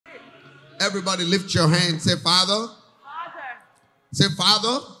Everybody lift your hand. Say, Father. Father. Say,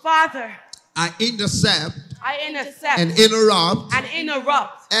 Father. Father. I intercept and interrupt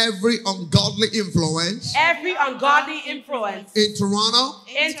every ungodly influence in Toronto,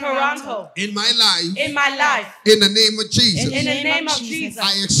 in my life, in the name of Jesus. In the name of Jesus.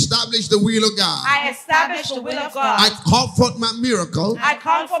 I establish the will of God. I call forth my miracle.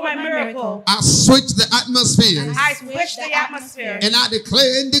 I switch the atmosphere. And I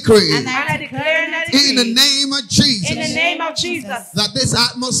declare and decree. In the name of Jesus. That this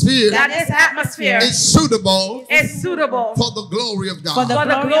atmosphere is suitable for the glory of God.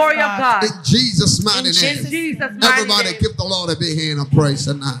 In Jesus' mighty name. Everybody give the Lord a big hand of praise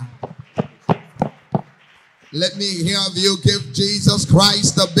tonight. Let me hear you give Jesus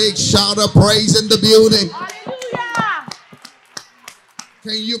Christ a big shout of praise in the building. Hallelujah.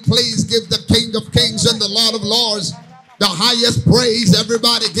 Can you please give the King of Kings and the Lord of Lords the highest praise?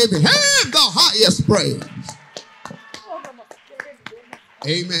 Everybody give him the highest praise.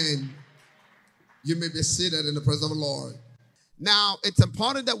 Amen. You may be seated in the presence of the Lord. Now, it's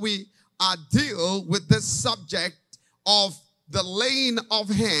important that we deal with this subject of the laying of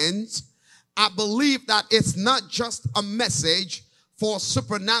hands. I believe that it's not just a message for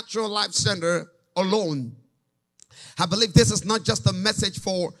Supernatural Life Center alone. I believe this is not just a message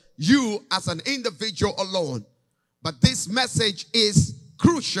for you as an individual alone, but this message is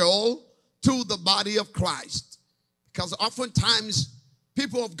crucial to the body of Christ, because oftentimes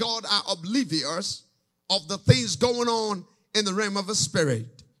people of God are oblivious of the things going on in the realm of the spirit.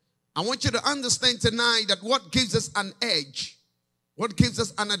 I want you to understand tonight that what gives us an edge, what gives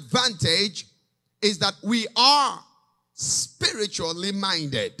us an advantage, is that we are spiritually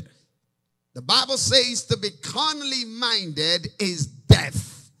minded. The Bible says to be carnally minded is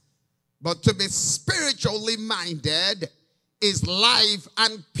death, but to be spiritually minded is life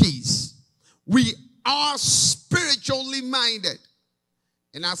and peace. We are spiritually minded,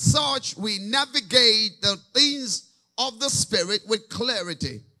 and as such, we navigate the things of the Spirit with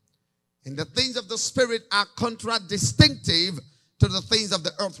clarity. And the things of the Spirit are contradistinctive to the things of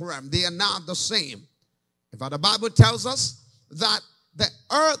the earth realm. They are not the same. In fact, the Bible tells us that the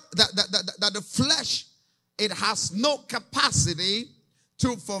earth, that the flesh, it has no capacity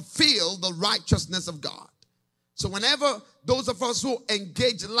to fulfill the righteousness of God. So whenever those of us who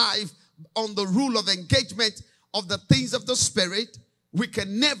engage life on the rule of engagement of the things of the Spirit, we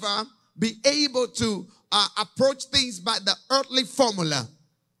can never be able to approach things by the earthly formula.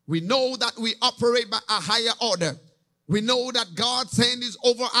 We know that we operate by a higher order. We know that God's hand is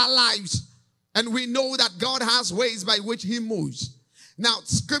over our lives. And we know that God has ways by which he moves. Now,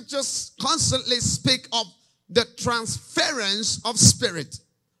 scriptures constantly speak of the transference of spirit.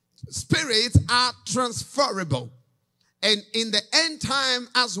 Spirits are transferable. And in the end time,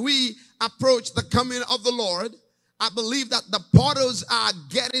 as we approach the coming of the Lord, I believe that the portals are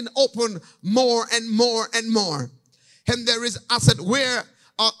getting open more and more and more. And there is, as it were,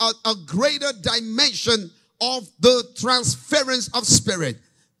 a greater dimension of the transference of spirit.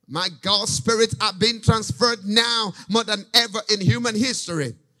 My God, spirits are being transferred now more than ever in human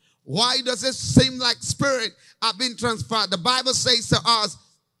history. Why does it seem like spirit are being transferred? The Bible says to us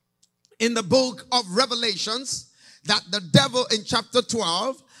in the book of Revelations that the devil in chapter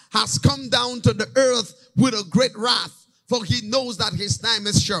 12 has come down to the earth with a great wrath, for he knows that his time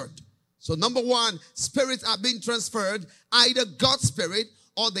is short. So number one, spirits are being transferred, either God's spirit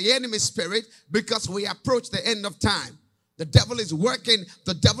or the enemy spirit, because we approach the end of time. The devil is working,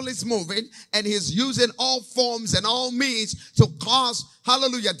 the devil is moving, and he's using all forms and all means to cause,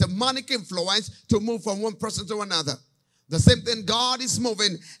 hallelujah, demonic influence to move from one person to another. The same thing, God is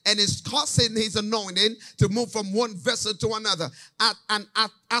moving and is causing his anointing to move from one vessel to another at an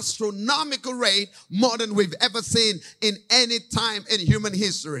astronomical rate, more than we've ever seen in any time in human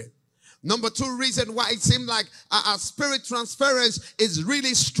history. Number two reason why it seems like a spirit transference is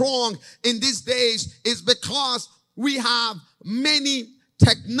really strong in these days is because we have many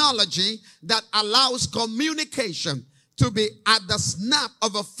technology that allows communication to be at the snap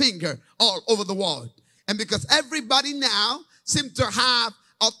of a finger all over the world. And because everybody now seems to have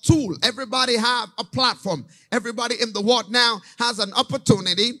a tool, everybody have a platform, everybody in the world now has an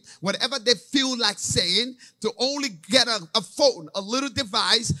opportunity, whatever they feel like saying, to only get a phone, a little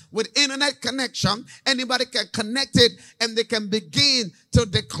device with internet connection. Anybody can connect it and they can begin to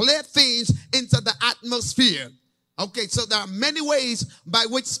declare things into the atmosphere. Okay, so there are many ways by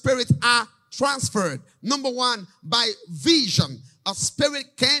which spirits are transferred. Number one, by vision. A spirit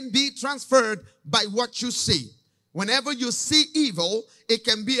can be transferred by what you see. Whenever you see evil, it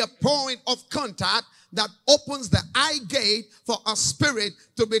can be a point of contact that opens the eye gate for a spirit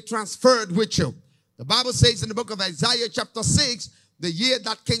to be transferred with you. The Bible says in the book of Isaiah chapter 6, the year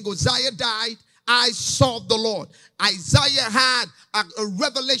that King Uzziah died, I saw the Lord. Isaiah had a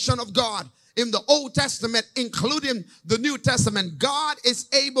revelation of God in the Old Testament, including the New Testament. God is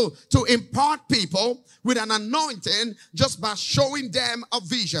able to impart people with an anointing just by showing them a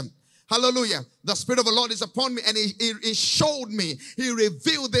vision. Hallelujah. The Spirit of the Lord is upon me, and he showed me. He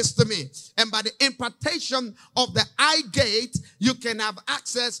revealed this to me. And by the impartation of the eye gate, you can have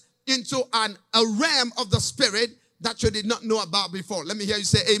access into a realm of the Spirit that you did not know about before. Let me hear you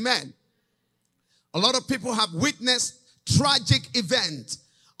say amen. A lot of people have witnessed tragic events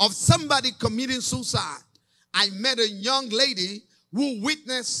of somebody committing suicide. I met a young lady who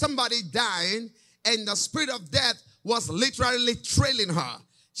witnessed somebody dying, and the spirit of death was literally trailing her.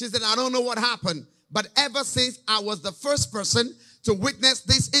 She said, I don't know what happened, but ever since I was the first person to witness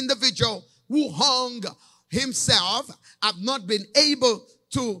this individual who hung himself, I've not been able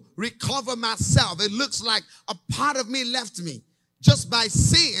to recover myself. It looks like a part of me left me just by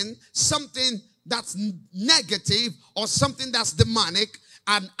seeing something that's negative or something that's demonic.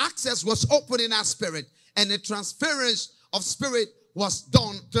 And access was open in our spirit, and the transference of spirit was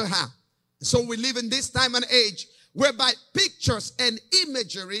done to her. So we live in this time and age whereby pictures and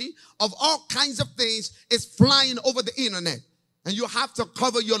imagery of all kinds of things is flying over the internet. And you have to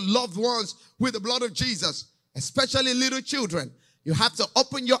cover your loved ones with the blood of Jesus, especially little children. You have to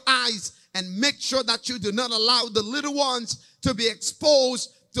open your eyes and make sure that you do not allow the little ones to be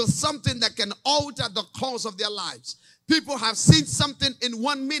exposed to something that can alter the course of their lives. People have seen something in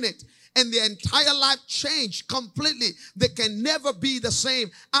 1 minute and their entire life changed completely. They can never be the same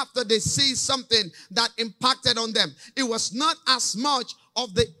after they see something that impacted on them. It was not as much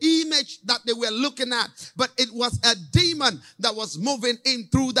of the image that they were looking at, but it was a demon that was moving in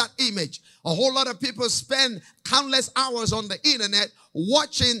through that image. A whole lot of people spend countless hours on the internet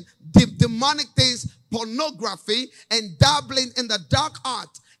watching demonic things, pornography, and dabbling in the dark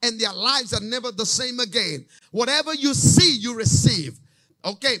art, and their lives are never the same again. Whatever you see, you receive.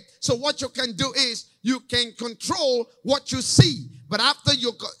 Okay, so what you can do is you can control what you see. But after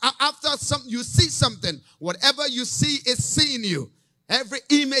you see something, whatever you see is seeing you. Every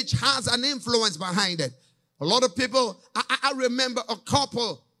image has an influence behind it. A lot of people, I remember a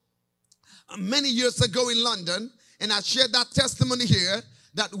couple many years ago in London, and I shared that testimony here,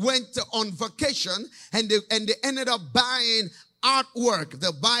 that went on vacation, and they ended up buying artwork. They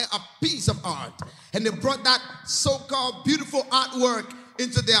buy a piece of art, and they brought that so-called beautiful artwork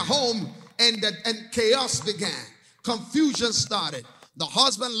into their home, and chaos began. Confusion started. The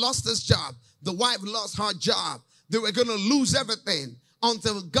husband lost his job. The wife lost her job. They were going to lose everything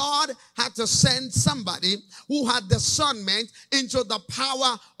until God had to send somebody who had discernment into the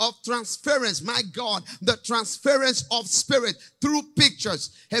power of transference. My God, the transference of spirit through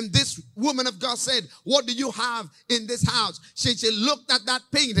pictures. And this woman of God said, what do you have in this house? She looked at that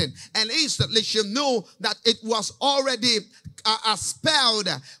painting, and instantly she knew that it was already spelled.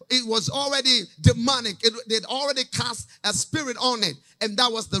 It was already demonic. It already cast a spirit on it. And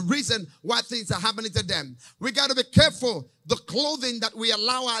that was the reason why things are happening to them. We got to be careful the clothing that we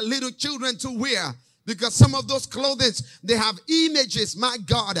allow our little children to wear, because some of those clothing, they have images, my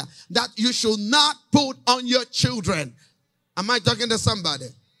God, that you should not put on your children. Am I talking to somebody?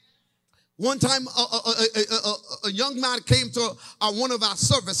 One time, a young man came to one of our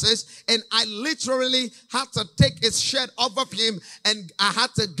services, and I literally had to take his shirt off of him, and I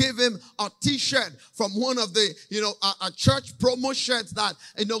had to give him a t-shirt from one of the, a church promo shirts that,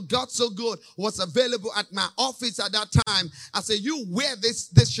 God So Good was available at my office at that time. I said, you wear this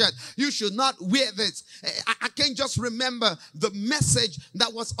shirt. You should not wear this. I can't just remember the message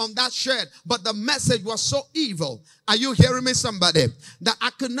that was on that shirt, but the message was so evil. Are you hearing me, somebody? That I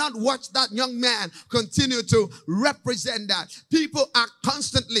could not watch that young man continue to represent that. People are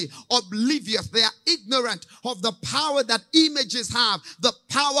constantly oblivious. They are ignorant of the power that images have, the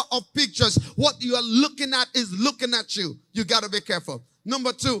power of pictures. What you are looking at is looking at you. You got to be careful.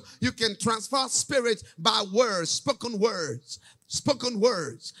 Number two, you can transfer spirits by words, spoken words. Spoken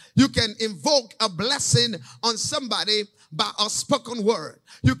words. You can invoke a blessing on somebody by a spoken word.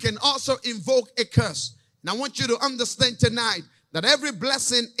 You can also invoke a curse. Now I want you to understand tonight that every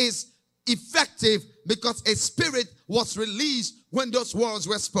blessing is effective because a spirit was released when those words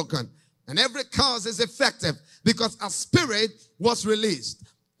were spoken. And every curse is effective because a spirit was released.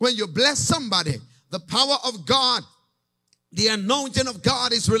 When you bless somebody, the power of God, the anointing of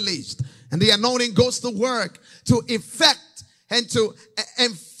God is released. And the anointing goes to work to effect and to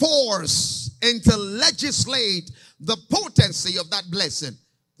enforce and to legislate the potency of that blessing.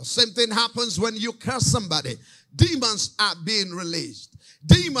 The same thing happens when you curse somebody. Demons are being released.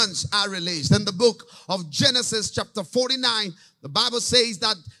 Demons are released. In the book of Genesis chapter 49, the Bible says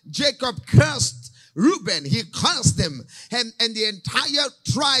that Jacob cursed Reuben. He cursed him. And the entire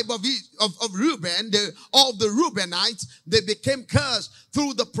tribe of Reuben, all the Reubenites, they became cursed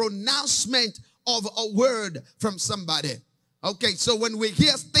through the pronouncement of a word from somebody. Okay, so when we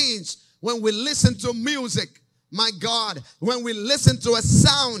hear things, when we listen to music, my God, when we listen to a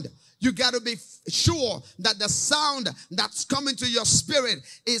sound, you got to be sure that the sound that's coming to your spirit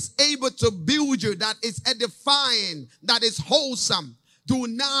is able to build you, that is edifying, that is wholesome. Do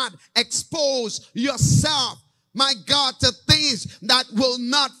not expose yourself, my God, to things that will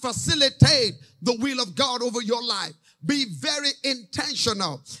not facilitate the will of God over your life. Be very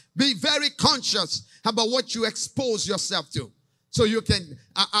intentional. Be very conscious about what you expose yourself to. So you can,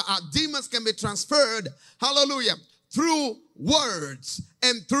 demons can be transferred, hallelujah, through words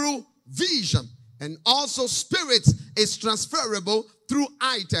and through vision. And also spirits is transferable through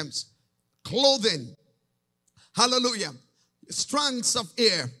items, clothing, hallelujah, strands of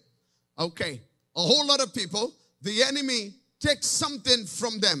hair. Okay, a whole lot of people, the enemy takes something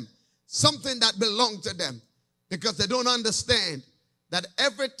from them, something that belonged to them, because they don't understand that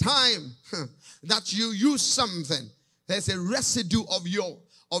every time that you use something, there's a residue of your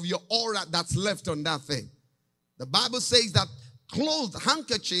aura that's left on that thing. The Bible says that clothes,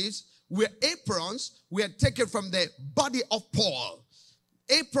 handkerchiefs, were aprons, were taken from the body of Paul.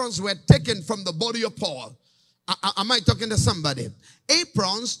 Aprons were taken from the body of Paul. Am I talking to somebody?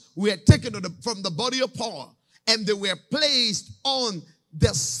 Aprons were taken from the body of Paul, and they were placed on the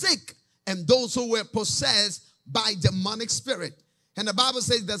sick and those who were possessed by demonic spirit. And the Bible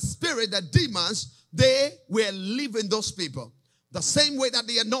says the spirit, the demons, they were leaving those people. The same way that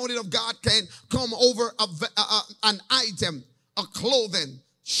the anointing of God can come over an item, a clothing,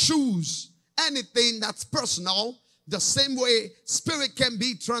 shoes, anything that's personal, the same way spirit can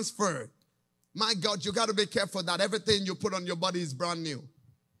be transferred. My God, you got to be careful that everything you put on your body is brand new.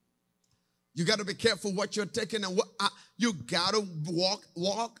 You got to be careful what you're taking, and what you got to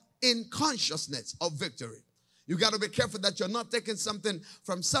walk in consciousness of victory. You got to be careful that you're not taking something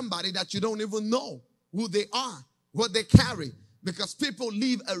from somebody that you don't even know who they are, what they carry, because people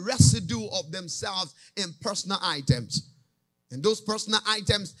leave a residue of themselves in personal items. And those personal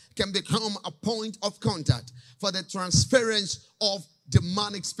items can become a point of contact for the transference of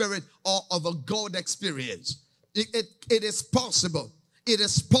demonic spirit or of a God experience. It is possible. It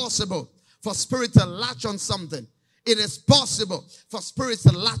is possible for spirit to latch on something. It is possible for spirits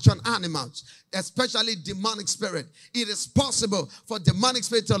to latch on animals, especially demonic spirit. It is possible for demonic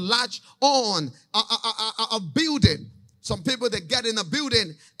spirit to latch on a building. Some people, they get in a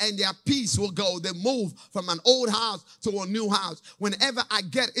building and their peace will go. They move from an old house to a new house. Whenever I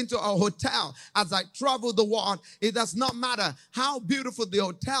get into a hotel, as I travel the world, it does not matter how beautiful the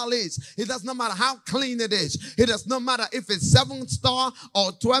hotel is. It does not matter how clean it is. It does not matter if it's 7-star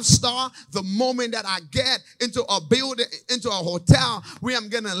or 12-star. The moment that I get into a building, into a hotel where I'm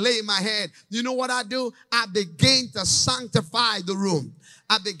going to lay my head, you know what I do? I begin to sanctify the room.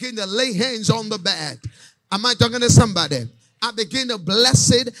 I begin to lay hands on the bed. Am I talking to somebody? I begin to bless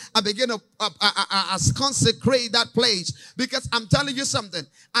it. I begin to consecrate that place. Because I'm telling you something.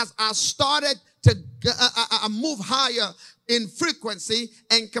 As I started to move higher in frequency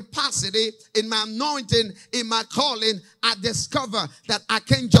and capacity, in my anointing, in my calling, I discover that I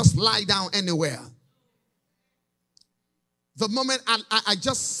can't just lie down anywhere. The moment I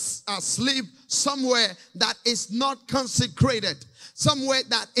just sleep somewhere that is not consecrated, somewhere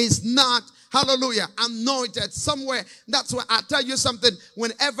that is not, hallelujah, anointed, somewhere. That's why I tell you something,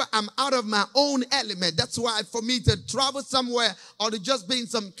 whenever I'm out of my own element, that's why for me to travel somewhere or to just be in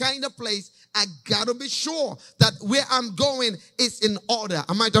some kind of place, I got to be sure that where I'm going is in order.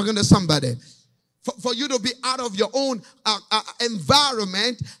 Am I talking to somebody? For you to be out of your own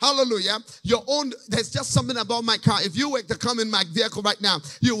environment, hallelujah, your own, there's just something about my car. If you were to come in my vehicle right now,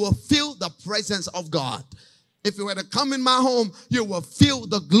 you will feel the presence of God. If you were to come in my home, you will feel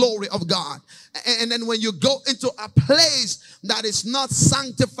the glory of God. And then when you go into a place that is not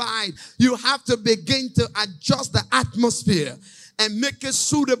sanctified, you have to begin to adjust the atmosphere and make it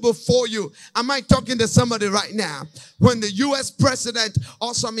suitable for you. Am I talking to somebody right now? When the U.S. president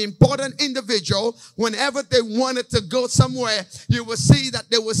or some important individual, whenever they wanted to go somewhere, you will see that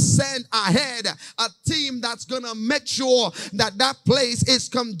they will send ahead a team that's going to make sure that that place is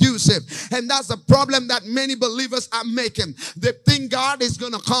conducive. And that's a problem that many believers are making. They think God is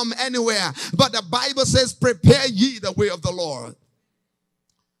going to come anywhere. But the Bible says, prepare ye the way of the Lord.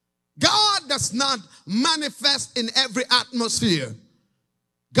 God does not manifest in every atmosphere.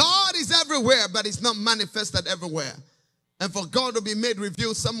 God is everywhere, but He's not manifested everywhere. And for God to be made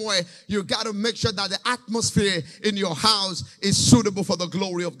revealed somewhere, you got to make sure that the atmosphere in your house is suitable for the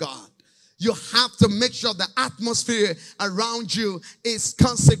glory of God. You have to make sure the atmosphere around you is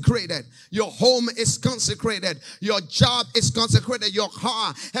consecrated. Your home is consecrated. Your job is consecrated. Your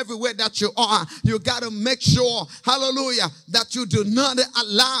car, everywhere that you are, you got to make sure, hallelujah, that you do not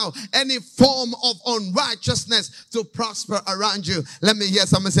allow any form of unrighteousness to prosper around you. Let me hear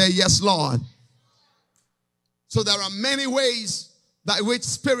someone say, yes, Lord. So there are many ways by which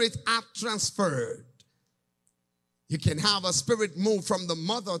spirits are transferred. You can have a spirit move from the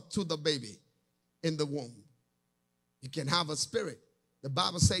mother to the baby in the womb. You can have a spirit. The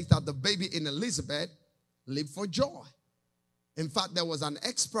Bible says that the baby in Elizabeth lived for joy. In fact, there was an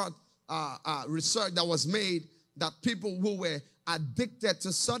expert research that was made that people who were addicted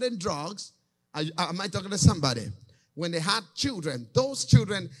to certain drugs, am I talking to somebody? When they had children, those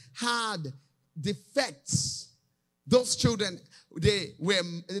children had defects. Those children, they were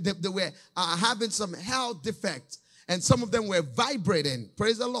having some health defects. And some of them were vibrating.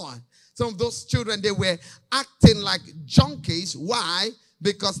 Praise the Lord. Some of those children, they were acting like junkies. Why?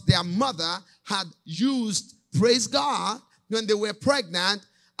 Because their mother had used, praise God, when they were pregnant,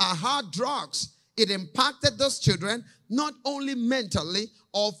 hard drugs. It impacted those children, not only mentally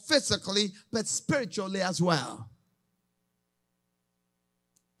or physically, but spiritually as well.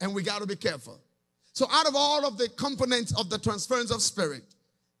 And we got to be careful. So out of all of the components of the transference of spirit,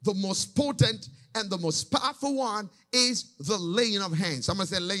 the most potent and the most powerful one is the laying of hands. Someone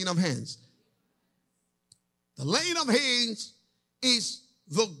say laying of hands. The laying of hands is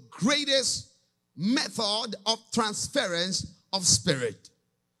the greatest method of transference of spirit.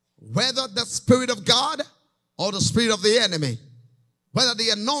 Whether the spirit of God or the spirit of the enemy. Whether the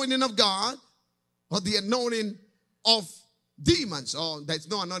anointing of God or the anointing of demons, or there's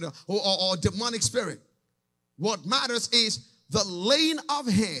no another, or demonic spirit. What matters is the laying of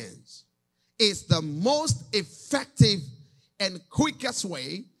hands is the most effective and quickest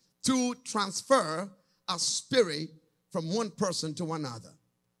way to transfer a spirit from one person to another.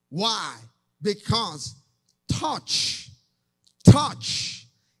 Why? Because touch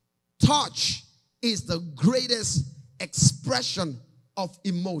is the greatest expression of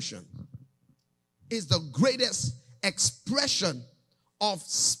emotion. Is the greatest expression of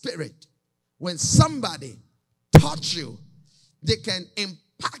spirit. When somebody touch you, they can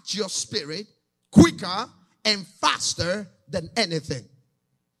impact your spirit quicker and faster than anything.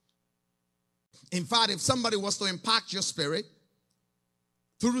 In fact, if somebody was to impact your spirit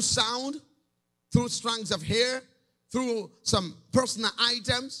through sound, through strands of hair, through some personal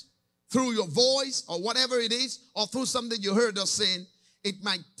items, through your voice or whatever it is, or through something you heard us saying, it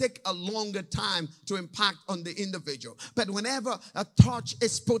might take a longer time to impact on the individual. But whenever a touch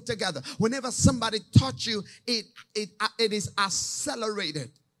is put together, whenever somebody touch you, it is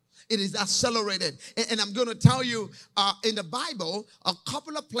accelerated. It is accelerated. And I'm going to tell you in the Bible, a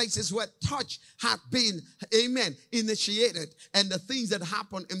couple of places where touch had been, amen, initiated, and the things that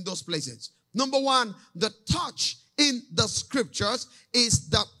happen in those places. Number one, the touch in the scriptures is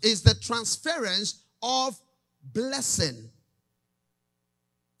the transference of blessing.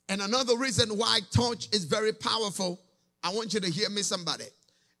 And another reason why touch is very powerful, I want you to hear me, somebody,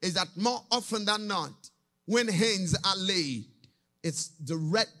 is that more often than not, when hands are laid, it's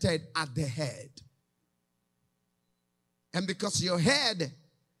directed at the head. And because your head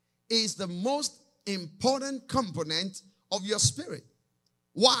is the most important component of your spirit.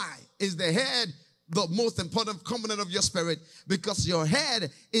 Why is the head the most important component of your spirit? Because your head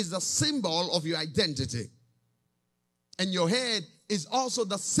is the symbol of your identity. And your head is also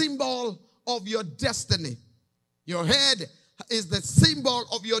the symbol of your destiny. Your head is the symbol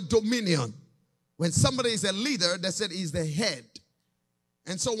of your dominion. When somebody is a leader, they said he's the head.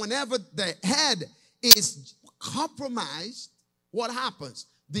 And so whenever the head is compromised, what happens?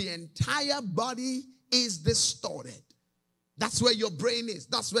 The entire body is distorted. That's where your brain is.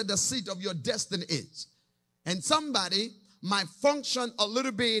 That's where the seat of your destiny is. And somebody might function a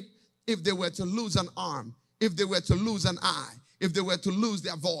little bit if they were to lose an arm, if they were to lose an eye, if they were to lose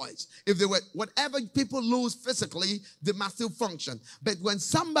their voice, if they were, whatever people lose physically, they must still function. But when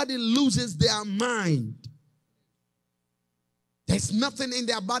somebody loses their mind, there's nothing in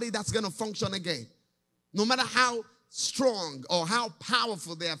their body that's going to function again. No matter how strong or how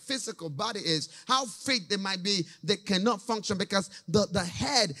powerful their physical body is, how fit they might be, they cannot function because the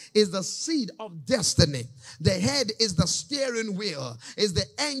head is the seat of destiny. The head is the steering wheel, is the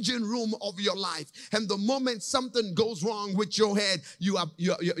engine room of your life. And the moment something goes wrong with your head, you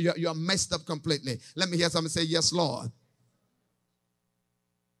are messed up completely. Let me hear somebody say, yes, Lord.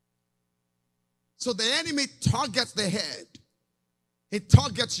 So the enemy targets the head. He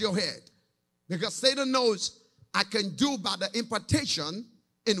targets your head. Because Satan knows I can do by the impartation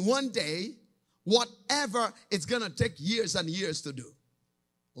in one day whatever it's going to take years and years to do.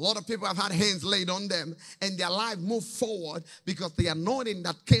 A lot of people have had hands laid on them and their life moved forward because the anointing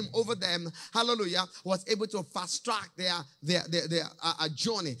that came over them, hallelujah, was able to fast track their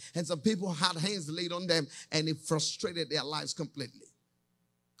journey. And some people had hands laid on them and it frustrated their lives completely.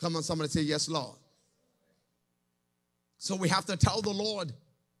 Come on, somebody say, yes, Lord. So we have to tell the Lord,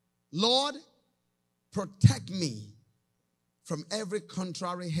 Lord, protect me from every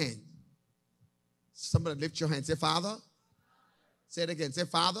contrary hand. Somebody lift your hand. Say, Father. Say it again. Say,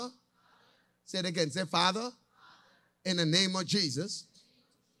 Father. Say it again. Say, Father. In the name of Jesus,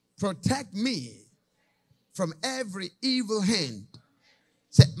 protect me from every evil hand.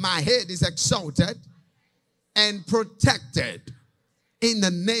 Say, my head is exalted and protected in the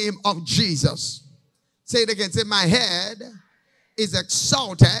name of Jesus. Say it again. Say, my head is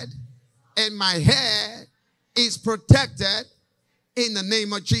exalted and my head is protected in the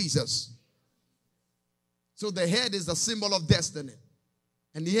name of Jesus. So the head is a symbol of destiny.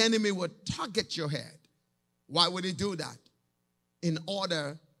 And the enemy would target your head. Why would he do that? In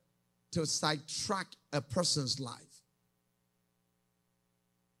order to sidetrack a person's life.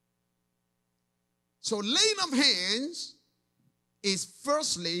 So laying of hands is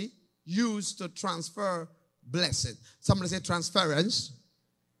firstly used to transfer blessing. Somebody say transference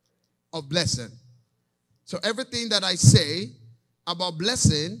of blessing. So everything that I say about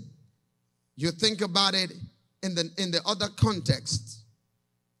blessing, you think about it in the other context.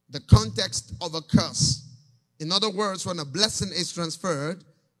 The context of a curse. In other words, when a blessing is transferred,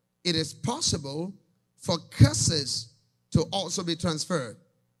 it is possible for curses to also be transferred.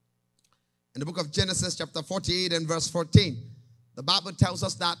 In the book of Genesis chapter 48 and verse 14, the Bible tells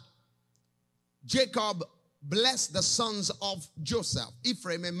us that Jacob blessed the sons of Joseph,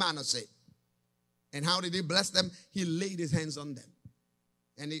 Ephraim and Manasseh. And how did he bless them? He laid his hands on them.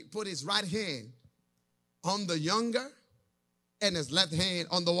 And he put his right hand on the younger and his left hand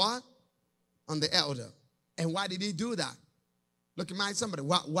on the what? On the elder. And why did he do that? Look at my somebody.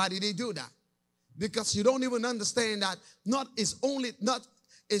 Why did he do that? Because you don't even understand that is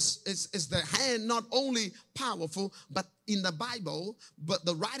the hand not only powerful, but in the Bible, but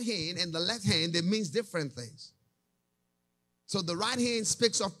the right hand and the left hand, it means different things. So the right hand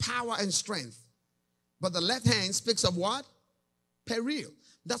speaks of power and strength. But the left hand speaks of what? Peril.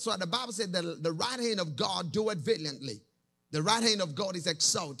 That's why the Bible said that the right hand of God doeth valiantly. The right hand of God is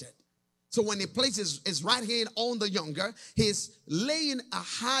exalted. So when he places his right hand on the younger, he's laying a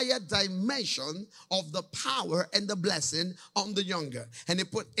higher dimension of the power and the blessing on the younger. And he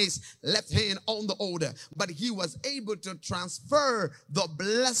put his left hand on the older. But he was able to transfer the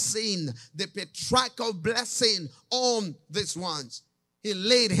blessing, the patriarchal blessing on these ones. He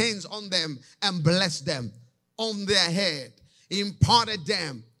laid hands on them and blessed them on their head. He imparted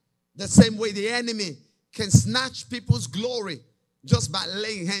them. The same way the enemy can snatch people's glory just by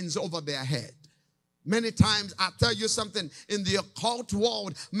laying hands over their head. Many times, I tell you something, in the occult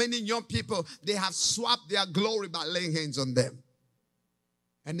world, many young people, they have swapped their glory by laying hands on them.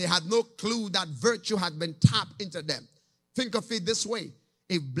 And they had no clue that virtue had been tapped into them. Think of it this way.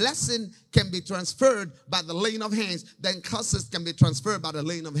 If blessing can be transferred by the laying of hands, then curses can be transferred by the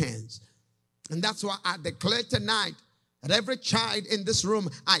laying of hands. And that's why I declare tonight that every child in this room,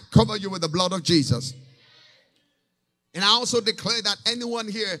 I cover you with the blood of Jesus. And I also declare that anyone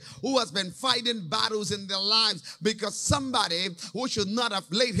here who has been fighting battles in their lives because somebody who should not have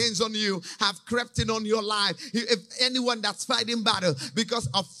laid hands on you have crept in on your life. If anyone that's fighting battle because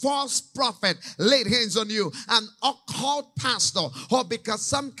a false prophet laid hands on you, an occult pastor, or because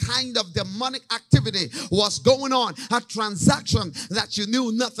some kind of demonic activity was going on, a transaction that you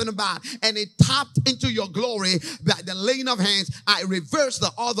knew nothing about, and it tapped into your glory by the laying of hands, I reverse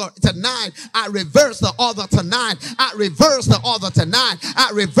the order tonight. I reverse the order tonight. I reverse the order tonight. I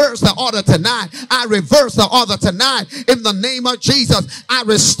reverse the order tonight. I reverse the order tonight. In the name of Jesus, I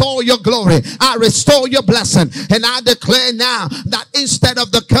restore your glory. I restore your blessing. And I declare now that instead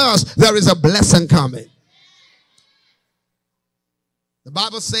of the curse, there is a blessing coming. The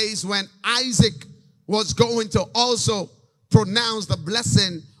Bible says when Isaac was going to also pronounce the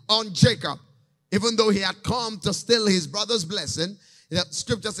blessing on Jacob, even though he had come to steal his brother's blessing, the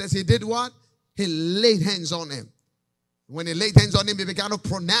scripture says he did what? He laid hands on him. When he laid hands on him, he began to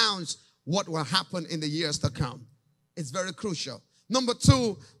pronounce what will happen in the years to come. It's very crucial. Number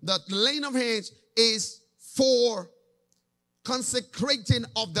two, the laying of hands is for consecrating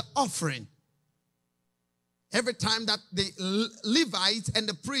of the offering. Every time that the Levites and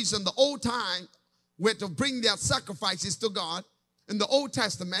the priests in the old time were to bring their sacrifices to God, in the Old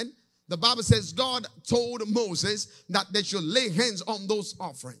Testament, the Bible says God told Moses that they should lay hands on those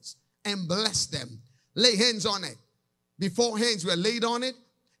offerings and bless them. Lay hands on it. Before hands were laid on it,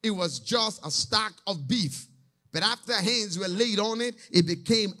 it was just a stack of beef. But after hands were laid on it, it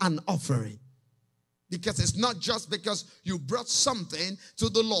became an offering. Because it's not just because you brought something to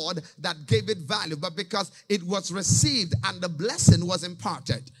the Lord that gave it value, but because it was received and the blessing was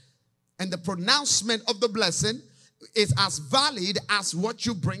imparted. And the pronouncement of the blessing is as valid as what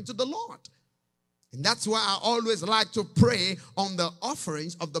you bring to the Lord. And that's why I always like to pray on the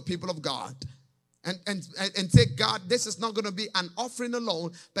offerings of the people of God. And say, God, this is not going to be an offering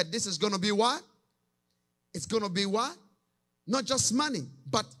alone, but this is going to be what? It's going to be what? Not just money,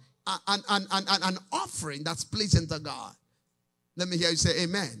 but an offering that's pleasing to God. Let me hear you say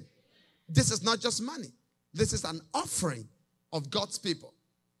amen. This is not just money. This is an offering of God's people.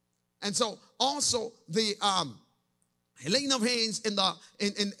 And so also the laying of hands in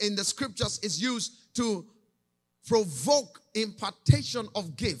the scriptures is used to provoke impartation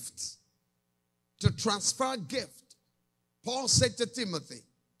of gifts, to transfer gift. Paul said to Timothy,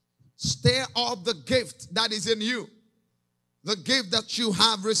 stir up the gift that is in you, the gift that you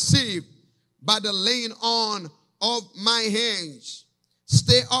have received by the laying on of my hands.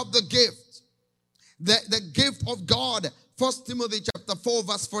 Stir up the gift. The gift of God. 1 Timothy chapter 4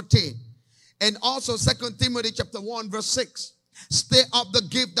 verse 14. And also 2 Timothy chapter 1 verse 6. Stir up the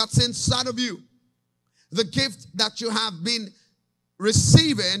gift that's inside of you. The gift that you have been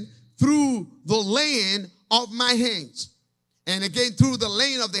receiving through the laying of my hands. And again through the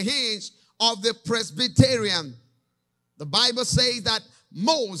laying of the hands of the Presbyterian. The Bible says that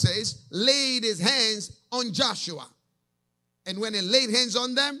Moses laid his hands on Joshua. And when he laid hands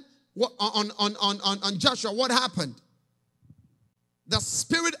on them, on Joshua, what happened? The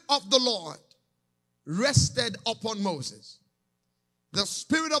Spirit of the Lord rested upon Moses. The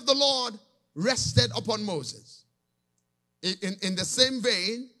Spirit of the Lord rested upon Moses. In the same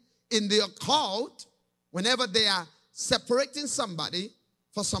vein, in the occult, whenever they are separating somebody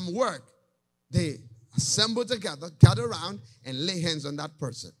for some work, they assemble together, gather around, and lay hands on that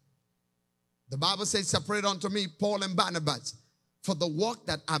person. The Bible says, separate unto me Paul and Barnabas for the work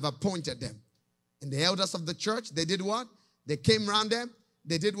that I've appointed them. And the elders of the church, they did what? They came around them.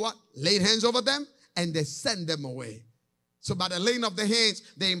 They did what? Laid hands over them, and they sent them away. So by the laying of the hands,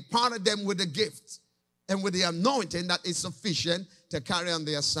 they imparted them with the gifts and with the anointing that is sufficient to carry on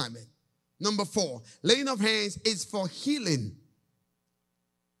the assignment. Number 4, laying of hands is for healing.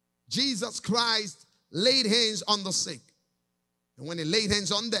 Jesus Christ laid hands on the sick. And when he laid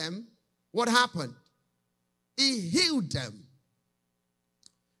hands on them, what happened? He healed them.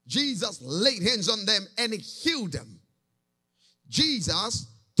 Jesus laid hands on them and he healed them. Jesus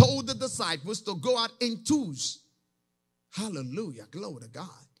told the disciples to go out in twos. Hallelujah. Glory to God.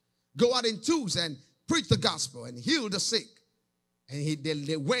 Go out in twos and preach the gospel and heal the sick. And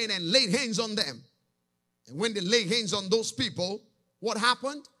they went and laid hands on them. And when they laid hands on those people, what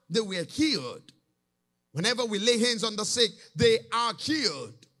happened? They were healed. Whenever we lay hands on the sick, they are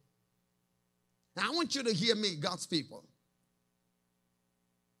healed. Now, I want you to hear me, God's people.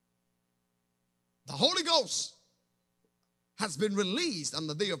 The Holy Ghost has been released on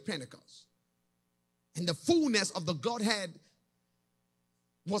the day of Pentecost. And the fullness of the Godhead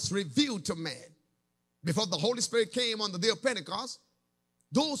was revealed to man. Before the Holy Spirit came on the day of Pentecost,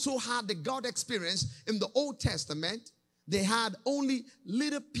 those who had the God experience in the Old Testament, they had only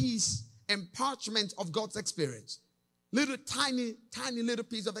little piece and parchment of God's experience. Little tiny little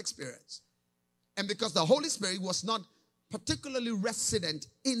piece of experience. And because the Holy Spirit was not particularly resident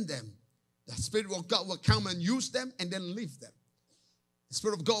in them, the Spirit of God will come and use them and then leave them. The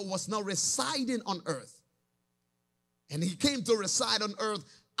Spirit of God was not residing on earth. And he came to reside on earth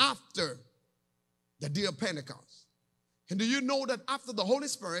after the day of Pentecost. And do you know that after the Holy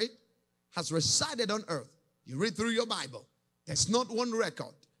Spirit has resided on earth, you read through your Bible, there's not one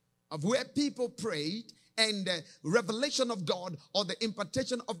record of where people prayed and the revelation of God or the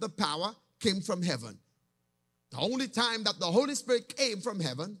impartation of the power came from heaven. The only time that the Holy Spirit came from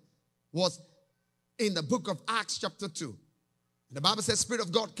heaven was in the book of Acts chapter 2. And the Bible says Spirit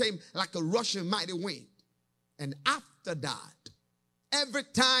of God came like a rushing mighty wind. And after that, every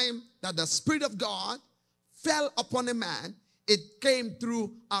time that the Spirit of God fell upon a man, it came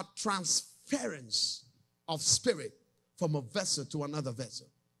through a transference of spirit from a vessel to another vessel.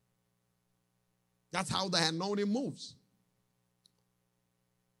 That's how the anointing moves.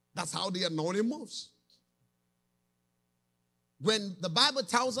 That's how the anointing moves. When the Bible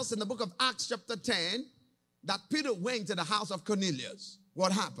tells us in the book of Acts chapter 10 that Peter went to the house of Cornelius,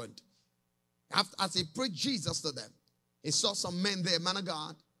 what happened? As he preached Jesus to them, he saw some men there, man of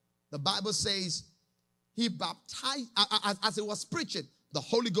God. The Bible says he baptized, as he was preaching, the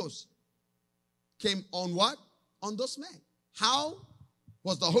Holy Ghost came on what? On those men. How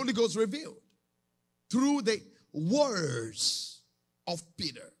was the Holy Ghost revealed? Through the words of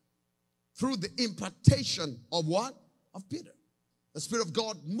Peter. Through the impartation of what? Of Peter. The Spirit of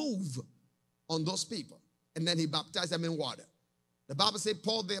God moved on those people. And then he baptized them in water. The Bible said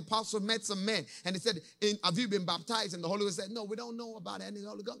Paul the apostle met some men. And he said, have you been baptized? And the Holy Ghost said, no, we don't know about any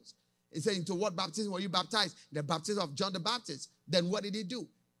Holy Ghost. He said, into what baptism were you baptized? The baptism of John the Baptist. Then what did he do?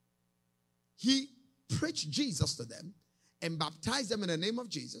 He preached Jesus to them and baptized them in the name of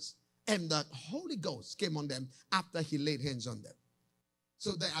Jesus. And the Holy Ghost came on them after he laid hands on them.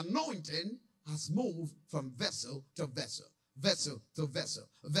 So the anointing has moved from vessel to vessel, vessel to vessel,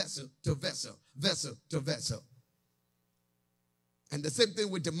 vessel to vessel, vessel to vessel. And the same thing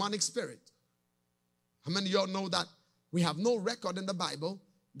with demonic spirit. How many of y'all know that we have no record in the Bible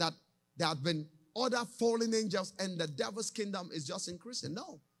that there have been other fallen angels and the devil's kingdom is just increasing?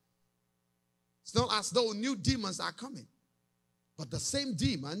 No. It's not as though new demons are coming. But the same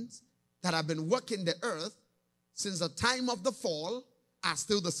demons that have been working the earth since the time of the fall are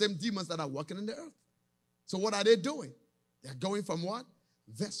still the same demons that are working in the earth. So what are they doing? They're going from what?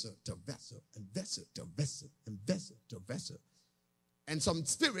 Vessel to vessel and vessel to vessel and vessel to vessel. And some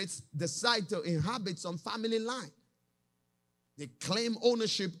spirits decide to inhabit some family line. They claim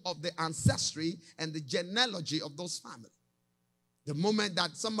ownership of the ancestry and the genealogy of those families. The moment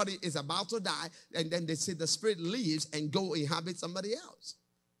that somebody is about to die, and then they see the spirit leaves and go inhabit somebody else.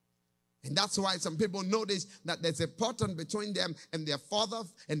 And that's why some people notice that there's a pattern between them and their father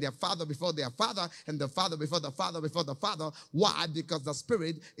before their father and the father before the father before the father. Why? Because the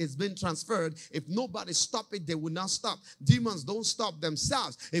spirit is being transferred. If nobody stop it, they will not stop. Demons don't stop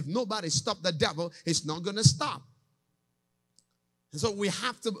themselves. If nobody stop the devil, it's not going to stop. And so we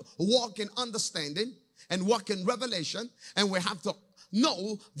have to walk in understanding and walk in revelation, and we have to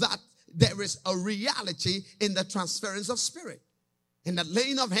know that there is a reality in the transference of spirit. And the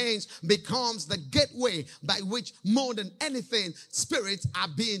laying of hands becomes the gateway by which, more than anything, spirits are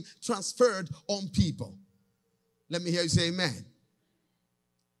being transferred on people. Let me hear you say amen.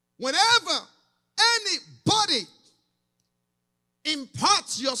 Whenever anybody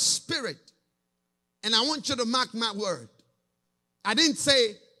imparts your spirit, and I want you to mark my word, I didn't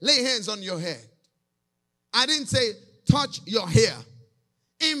say lay hands on your head. I didn't say touch your hair.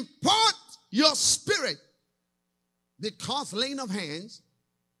 Impart your spirit. Because laying of hands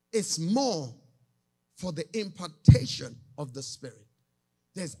is more for the impartation of the spirit.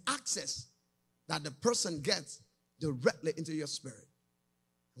 There's access that the person gets directly into your spirit.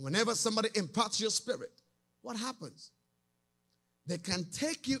 Whenever somebody imparts your spirit, what happens? They can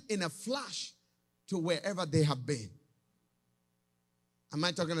take you in a flash to wherever they have been. Am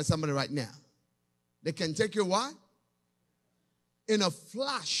I talking to somebody right now? They can take you what? In a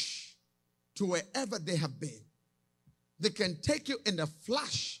flash to wherever they have been. They can take you in a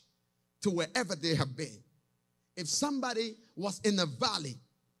flash to wherever they have been. If somebody was in a valley,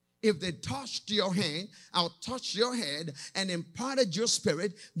 if they touched your hand or touched your head and imparted your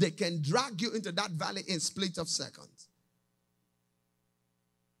spirit, they can drag you into that valley in split of seconds.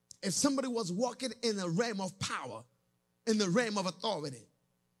 If somebody was walking in a realm of power, in the realm of authority,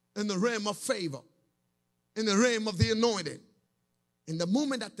 in the realm of favor, in the realm of the anointing, in the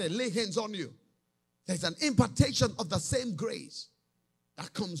moment that they lay hands on you, there's an impartation of the same grace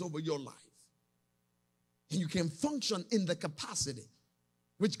that comes over your life. And you can function in the capacity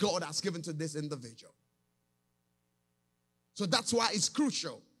which God has given to this individual. So that's why it's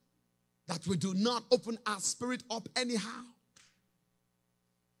crucial that we do not open our spirit up anyhow.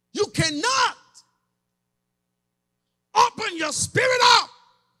 You cannot open your spirit up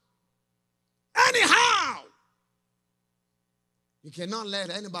anyhow. You cannot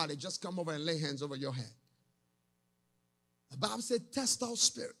let anybody just come over and lay hands over your head. The Bible said, test our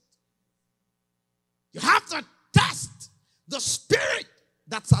spirit. You have to test the spirit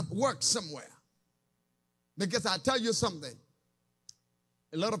that's at work somewhere. Because I tell you something,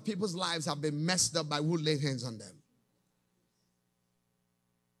 a lot of people's lives have been messed up by who laid hands on them.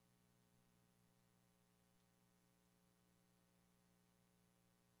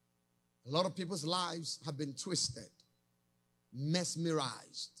 A lot of people's lives have been twisted,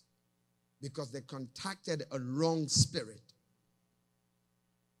 mesmerized, because they contacted a wrong spirit.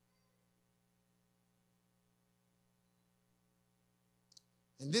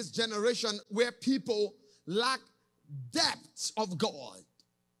 In this generation where people lack depth of God,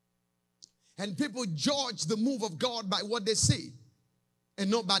 and people judge the move of God by what they see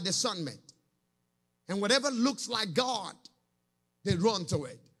and not by discernment. And whatever looks like God, they run to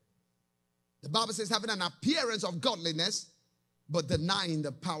it. The Bible says having an appearance of godliness, but denying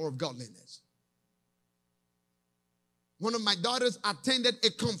the power of godliness. One of my daughters attended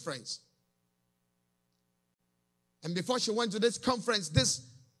a conference. And before she went to this conference, this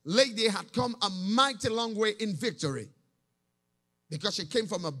lady had come a mighty long way in victory. Because she came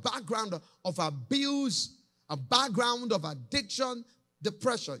from a background of abuse, a background of addiction,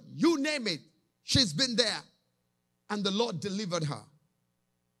 depression. You name it, she's been there. And the Lord delivered her.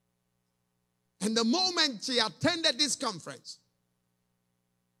 And the moment she attended this conference,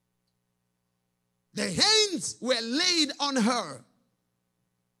 the hands were laid on her.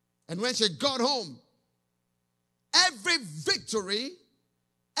 And when she got home, every victory,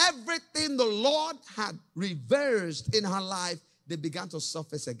 everything the Lord had reversed in her life, they began to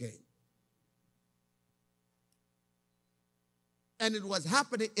surface again. And it was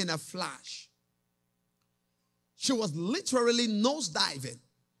happening in a flash. She was literally nosediving.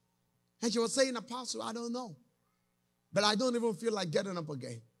 And she was saying, Apostle, I don't know. But I don't even feel like getting up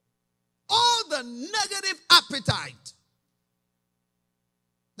again. All the negative appetite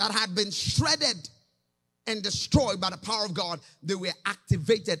that had been shredded and destroyed by the power of God, they were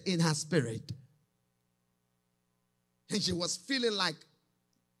activated in her spirit. And she was feeling like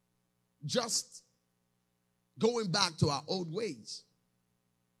just going back to her old ways.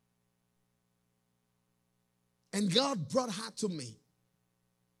 And God brought her to me.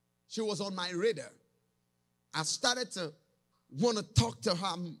 She was on my radar. I started to want to talk to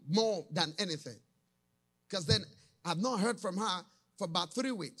her more than anything. Because then I've not heard from her for about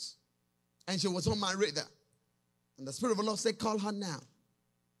 3 weeks. And she was on my radar. And the Spirit of the Lord said, call her now.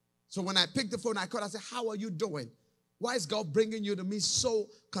 So when I picked the phone, I called, I said, how are you doing? Why is God bringing you to me so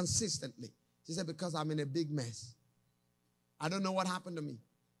consistently? She said, because I'm in a big mess. I don't know what happened to me.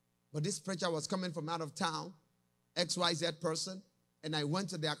 But this preacher was coming from out of town, XYZ person, and I went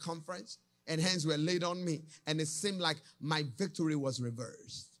to their conference, and hands were laid on me, and it seemed like my victory was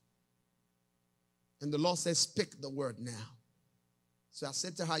reversed. And the Lord said, speak the word now. So I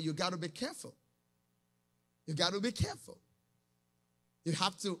said to her, you got to be careful. You got to be careful. You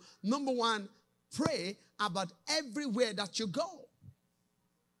have to, number one, pray about everywhere that you go.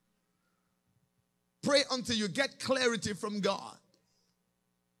 Pray until you get clarity from God.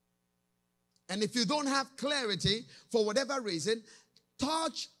 And if you don't have clarity, for whatever reason,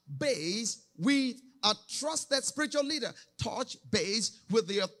 touch base with a trusted spiritual leader. Touch base with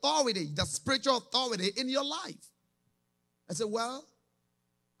the authority, the spiritual authority in your life. I said, well,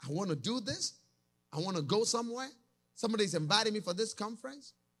 I want to do this. I want to go somewhere. Somebody's inviting me for this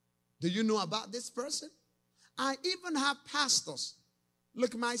conference. Do you know about this person? I even have pastors.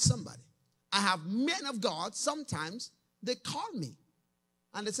 Look, somebody. I have men of God. Sometimes they call me.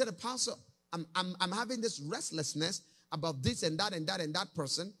 And they said, Apostle, I'm having this restlessness about this and that and that and that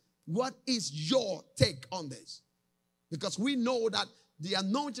person. What is your take on this? Because we know that the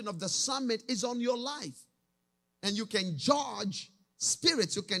anointing of the summit is on your life. And you can judge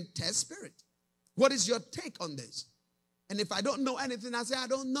spirits. You can test spirit. What is your take on this? And if I don't know anything, I say, I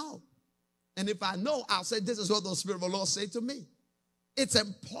don't know. And if I know, I'll say, this is what the Spirit of the Lord say to me. It's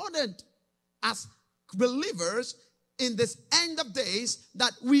important as believers in this end of days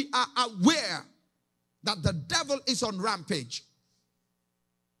that we are aware that the devil is on rampage.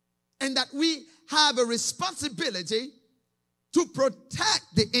 And that we have a responsibility to protect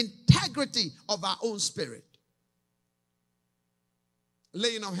the integrity of our own spirit.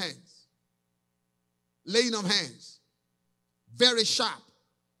 Laying of hands. Laying of hands. Very sharp.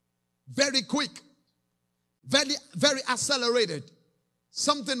 Very quick. Very, very accelerated.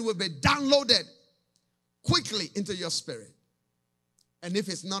 Something will be downloaded quickly into your spirit. And if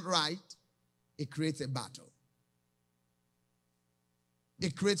it's not right, it creates a battle.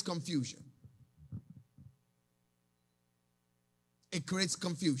 It creates confusion. It creates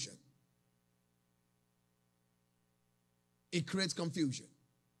confusion. It creates confusion.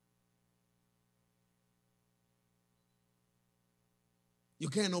 You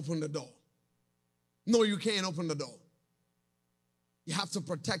can't open the door. No, you can't open the door. You have to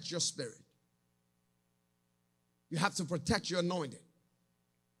protect your spirit. You have to protect your anointing.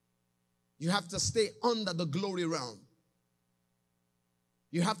 You have to stay under the glory realm.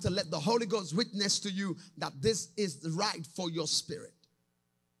 You have to let the Holy Ghost witness to you that this is right for your spirit.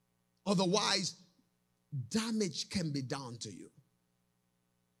 Otherwise, damage can be done to you.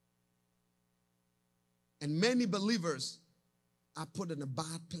 And many believers are put in a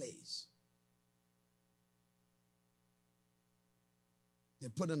bad place. They're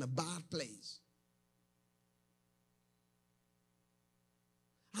put in a bad place.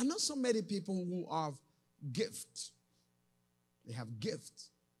 I know so many people who have gifts. They have gifts.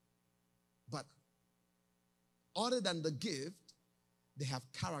 But other than the gift, they have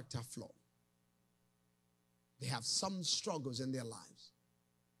character flaw. They have some struggles in their lives.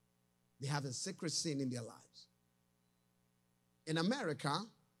 They have a secret sin in their lives. In America,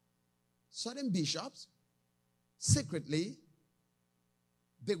 certain bishops, secretly,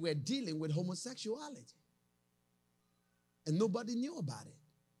 they were dealing with homosexuality. And nobody knew about it.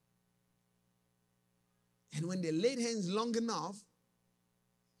 And when they laid hands long enough,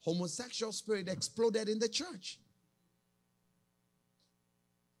 homosexual spirit exploded in the church.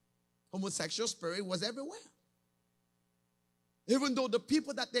 Homosexual spirit was everywhere. Even though the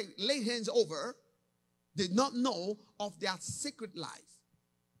people that they laid hands over did not know of their secret life.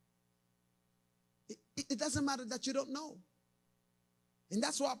 It doesn't matter that you don't know. And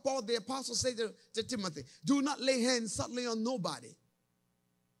that's why Paul the apostle said to Timothy, do not lay hands suddenly on nobody,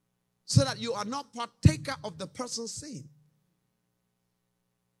 so that you are not partaker of the person's sin.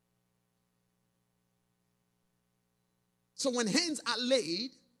 So when hands are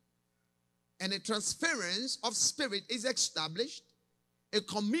laid and a transference of spirit is established, a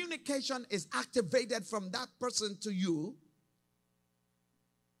communication is activated from that person to you,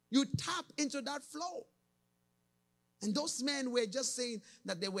 you tap into that flow. And those men were just saying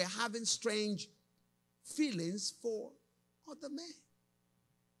that they were having strange feelings for other men.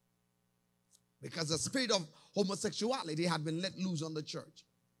 Because the spirit of homosexuality had been let loose on the church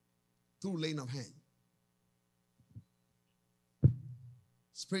through laying of hands.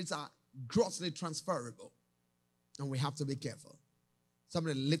 Spirits are grossly transferable, and we have to be careful.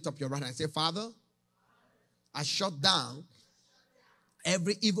 Somebody lift up your right hand and say, Father, I shut down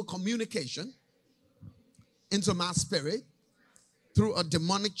every evil communication into my spirit through a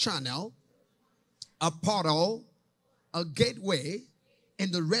demonic channel, a portal, a gateway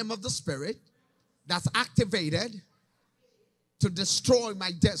in the realm of the spirit that's activated to destroy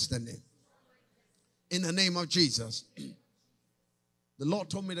my destiny. In the name of Jesus. The Lord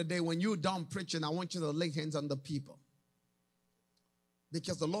told me today, when you're done preaching, I want you to lay hands on the people.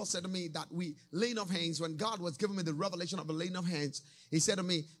 Because the Lord said to me that laying of hands, when God was giving me the revelation of the laying of hands, he said to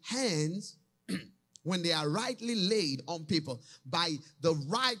me, hands, when they are rightly laid on people by the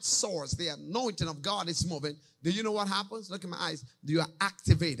right source, the anointing of God is moving. Do you know what happens? Look at my eyes. You are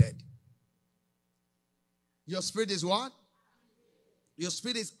activated. Your spirit is what? Your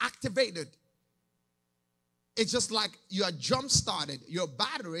spirit is activated. It's just like you are jump-started. Your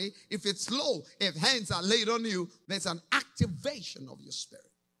battery, if it's low, if hands are laid on you, there's an activation of your spirit.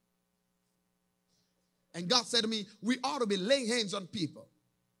 And God said to me, we ought to be laying hands on people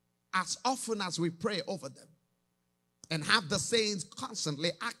as often as we pray over them and have the saints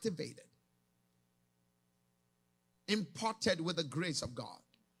constantly activated, imparted with the grace of God.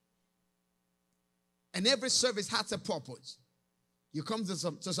 And every service has a purpose. You come to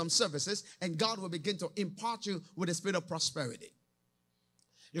some services, and God will begin to impart you with a spirit of prosperity.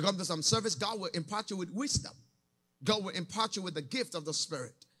 You come to some service, God will impart you with wisdom. God will impart you with the gift of the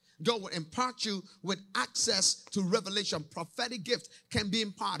Spirit. God will impart you with access to revelation. Prophetic gift can be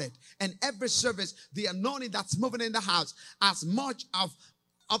imparted. And every service, the anointing that's moving in the house, as much of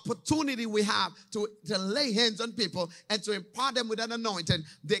opportunity we have to lay hands on people and to impart them with an anointing,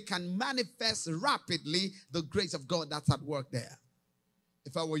 they can manifest rapidly the grace of God that's at work there.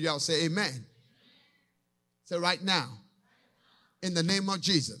 If I were you, I would say amen. Say right now, in the name of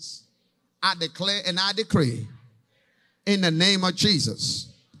Jesus, I declare and I decree, in the name of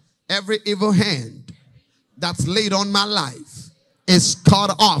Jesus, every evil hand that's laid on my life is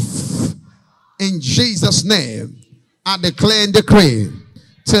cut off. In Jesus' name, I declare and decree,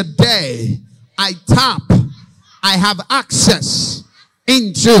 today I have access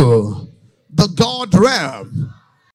into the God realm